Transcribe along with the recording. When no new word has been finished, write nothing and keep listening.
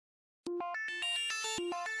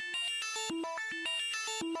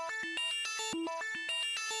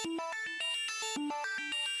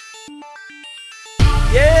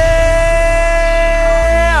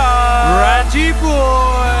Reggie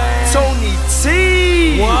Boy, Tony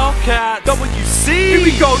T, Wildcats, WC. Here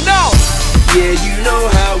we go now. Yeah, you know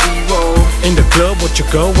how we roll. In the club, watch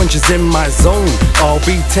your girl when she's in my zone. I'll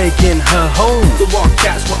be taking her home. The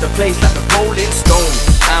Wildcats want the place like the Rolling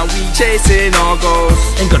Stones, and we chasing our goals.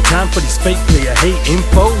 Ain't got time for these fake player hating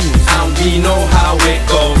foes. And we know how it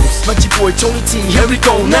goes. Reggie Boy, Tony T, here we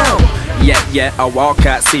go now. Yeah, a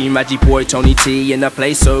Wildcat scene. Reggie Boy, Tony T, in the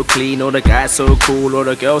place so clean. All the guys so cool, all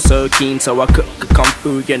the girls so keen. So I could come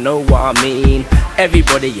through, you know what I mean.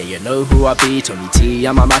 Everybody, yeah, you know who I be. Tony T,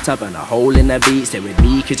 I'm a matter, burn a hole in the beat. Stay with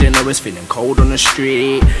me, cause you know it's feeling cold on the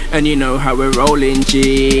street. And you know how we're rolling,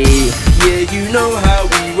 G. Yeah, you know how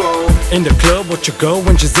we roll. In the club, watch your girl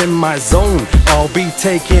when she's in my zone. I'll be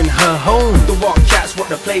taking her home. The Wildcats want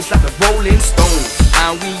the place like the Rolling Stones,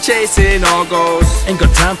 and we chasing our goals. Ain't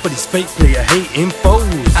got time for these fake player hating foes.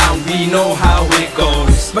 And we know how it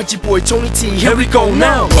goes. Reggie Boy, Tony T, here we go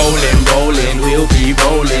now. Rolling, we'll be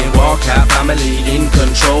rolling. Wildcat family in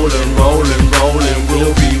control. And rolling,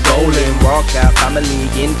 we'll be rolling. Wildcat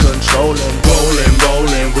family in control. And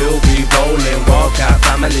rolling, we'll be rolling. Wildcat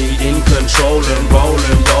family in control. And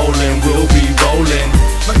rolling, we'll be rolling.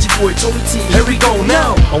 Reggie Boy, Tony T, here we go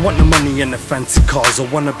now. I want the money and the fancy cars. I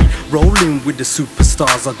wanna be rolling with the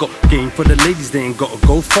superstars. I got game for the ladies, they ain't gotta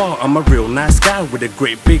go far. I'm a real nice guy with a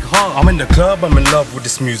great big heart. I'm in the club, I'm in love with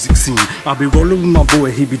this music scene. I'll be rolling with my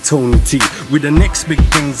boy, he be Tony T, with the next big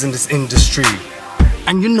things in this industry.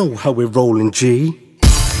 And you know how we're rolling, G.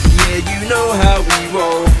 Yeah, you know how we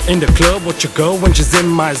roll. In the club, watch your girl when she's in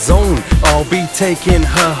my zone. I'll be taking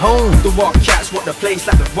her home. The Wildcats want the place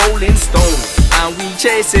like the Rolling Stones, and we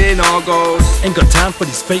chasing our goals. Ain't got time for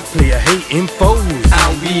these fake player hating foes.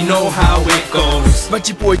 And we know how it goes.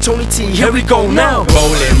 Reggie Boy, Tony T, here we go now.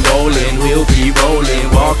 Rolling, we'll be rolling.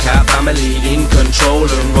 Wildcat family in control.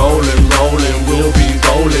 And rolling, we'll be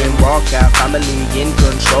rolling. Wildcat family in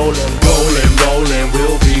control. And rolling,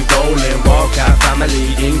 we'll be rolling. Wildcat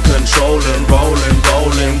family in control. And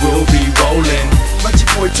rolling, we'll be rolling. Reggie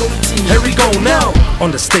Boy, Tony T, here we go now.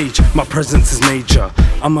 On the stage, my presence is major.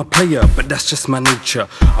 I'm a player, but that's just my nature.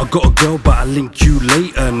 I got a girl, but I'll link you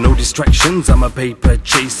later. No distractions, I'm a paper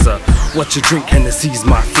chaser. What you drink, Hennessy's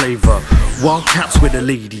my flavor. Wildcats were the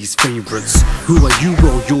ladies' favorites. Who are you?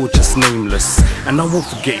 Well, you're just nameless. And I won't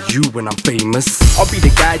forget you when I'm famous. I'll be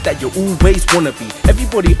the guy that you always wanna be.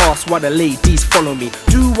 Everybody asks why the ladies follow me.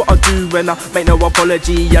 Do what I do and I make no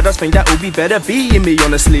apology. I just think that would be better being me,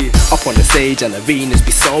 honestly. Up on the stage and arenas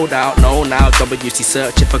be sold out. No now, WC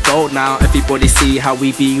searching for gold now. Everybody see how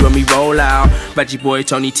we be when we roll out. Reggie Boy,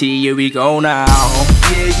 Tony T, here we go now.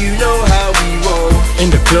 Yeah, you know how we roll. In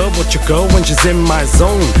the club, watch your girl when she's in my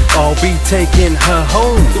zone. I'll be taking her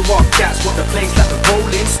home. The Wildcats want the place like the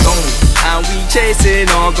Rolling Stones, and we chasing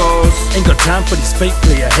our goals. Ain't got time for these fake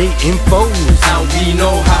player hating foes. And we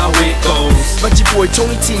know how it goes. Reggie Boy,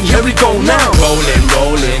 Tony T, here we go now.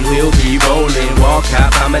 Rolling, we'll be rolling. Wildcat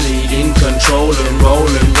family in control. And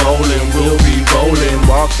rolling, we'll be rolling.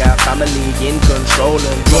 Wildcat family in control.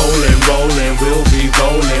 And rolling, we'll be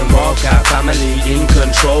rolling. Wildcat family in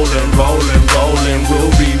control. And rolling, we'll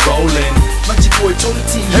be rolling. Reggie Boy, Tony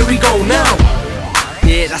T, here we go now.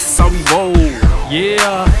 Yeah, that's how we roll.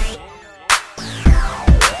 Yeah,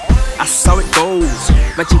 That's how it goes.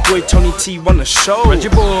 Reggie Boy, Tony T run the show. Reggie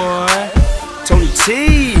Boy, Tony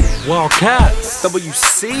T, Wildcats,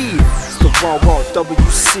 WC. It's the Wild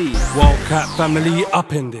WC. Wildcat family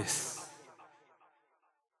up in this.